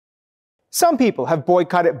Some people have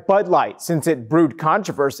boycotted Bud Light since it brewed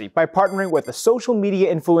controversy by partnering with a social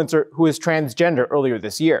media influencer who is transgender earlier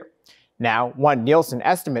this year. Now, one Nielsen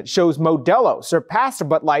estimate shows Modelo surpassed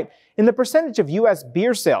Bud Light in the percentage of U.S.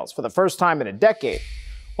 beer sales for the first time in a decade.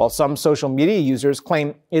 While some social media users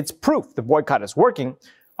claim it's proof the boycott is working,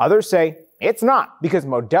 others say it's not because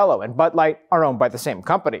Modelo and Bud Light are owned by the same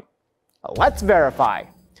company. Let's verify.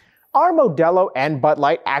 Are Modelo and Bud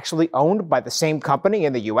Light actually owned by the same company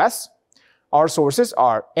in the U.S.? Our sources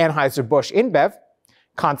are Anheuser-Busch InBev,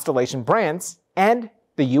 Constellation Brands, and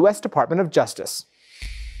the U.S. Department of Justice.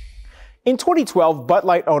 In 2012, Bud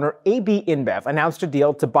Light owner AB InBev announced a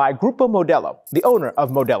deal to buy Grupo Modelo, the owner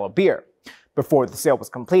of Modelo Beer. Before the sale was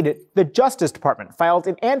completed, the Justice Department filed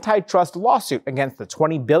an antitrust lawsuit against the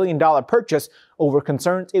 $20 billion purchase over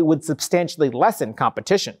concerns it would substantially lessen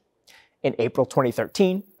competition. In April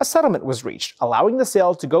 2013, a settlement was reached, allowing the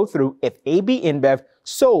sale to go through if AB InBev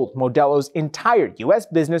sold Modelo's entire U.S.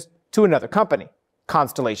 business to another company,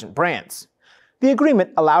 Constellation Brands. The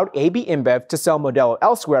agreement allowed AB InBev to sell Modelo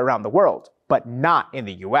elsewhere around the world, but not in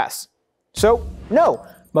the U.S. So, no,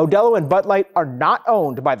 Modelo and Bud Light are not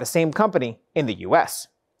owned by the same company in the U.S.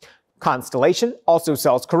 Constellation also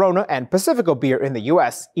sells Corona and Pacifico beer in the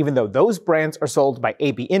U.S., even though those brands are sold by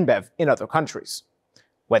AB InBev in other countries.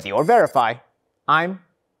 With your Verify, I'm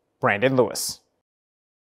Brandon Lewis.